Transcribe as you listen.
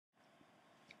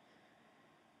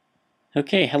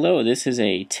Okay, hello, this is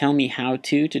a Tell Me How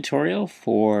To tutorial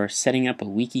for setting up a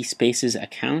Wikispaces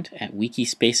account at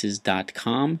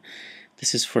wikispaces.com.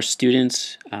 This is for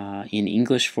students in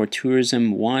English for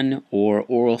Tourism 1 or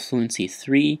Oral Fluency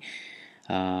 3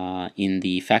 in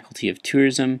the Faculty of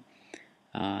Tourism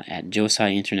at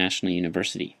Josai International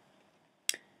University.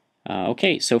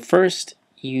 Okay, so first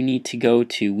you need to go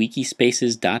to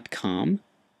wikispaces.com.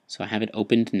 So I have it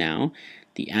opened now.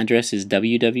 The address is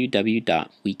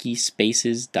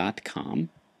www.wikispaces.com.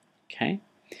 Okay.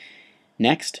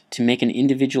 Next, to make an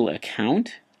individual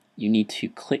account, you need to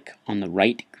click on the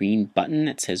right green button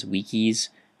that says Wikis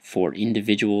for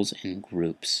individuals and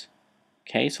groups.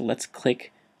 Okay, so let's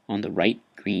click on the right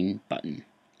green button.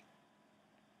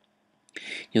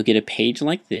 You'll get a page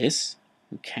like this,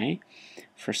 okay,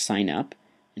 for sign up,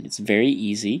 and it's very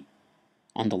easy.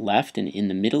 On the left and in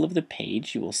the middle of the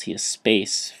page, you will see a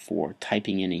space for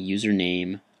typing in a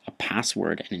username, a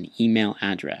password, and an email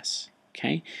address.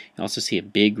 Okay. You also see a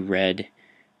big red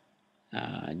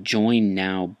Join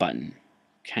Now button.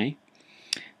 Okay.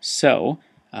 So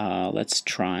let's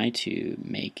try to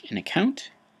make an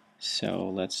account. So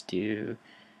let's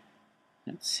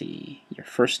see, your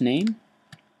first name,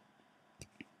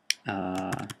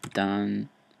 Dan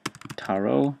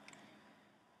Taro,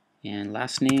 and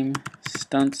last name,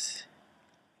 Stunts.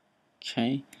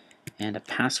 Okay, and a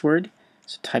password.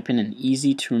 So type in an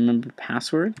easy to remember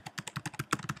password.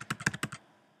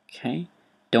 Okay,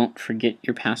 don't forget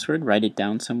your password, write it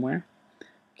down somewhere.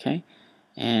 Okay,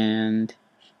 and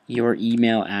your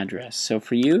email address. So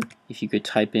for you, if you could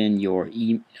type in your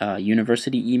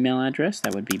university email address,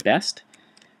 that would be best.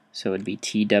 So it would be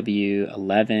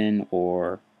TW11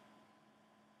 or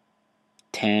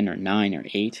 10 or 9 or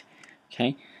 8.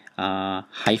 Okay,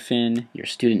 hyphen your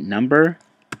student number.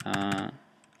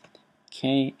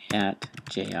 Okay, at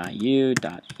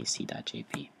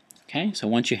jiu.ac.jp. Okay, so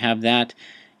once you have that,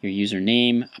 your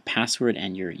username, a password,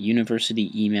 and your university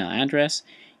email address,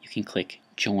 you can click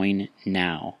Join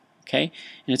Now. Okay,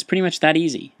 and it's pretty much that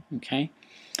easy. Okay,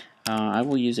 I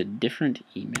will use a different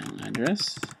email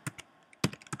address.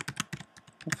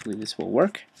 Hopefully this will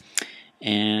work.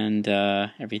 And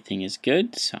everything is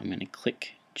good, so I'm going to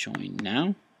click Join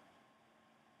Now.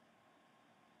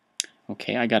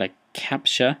 Okay, I got a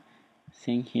CAPTCHA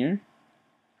thing here.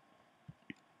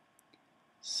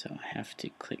 So I have to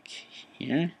click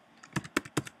here.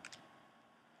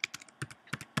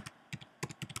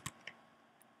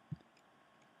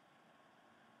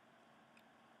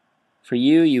 For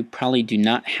you, you probably do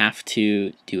not have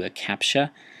to do a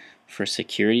CAPTCHA for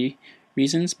security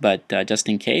reasons, but just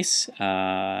in case,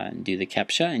 do the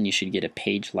CAPTCHA and you should get a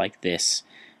page like this.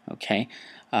 Okay,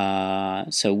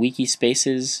 so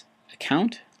Wikispaces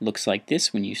account looks like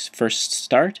this when you first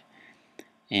start.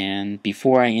 And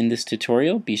before I end this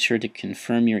tutorial, be sure to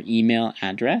confirm your email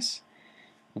address.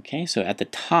 Okay, so at the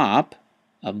top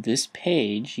of this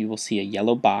page, you will see a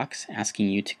yellow box asking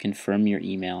you to confirm your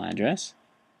email address.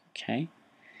 Okay,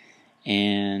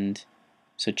 and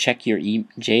so check your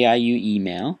JIU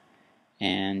email,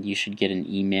 and you should get an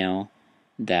email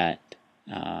that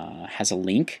has a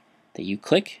link that you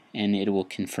click, and it will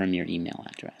confirm your email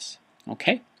address.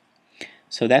 Okay,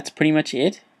 so that's pretty much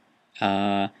it.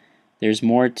 There's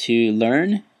more to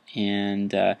learn,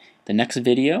 and the next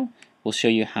video will show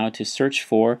you how to search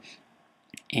for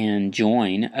and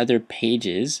join other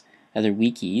pages, other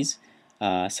wikis,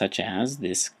 such as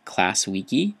this class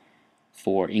wiki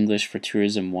for English for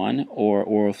Tourism 1 or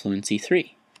Oral Fluency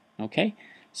 3. Okay,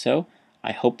 so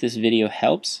I hope this video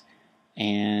helps,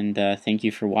 and thank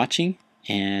you for watching,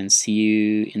 and see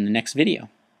you in the next video.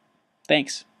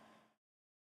 Thanks.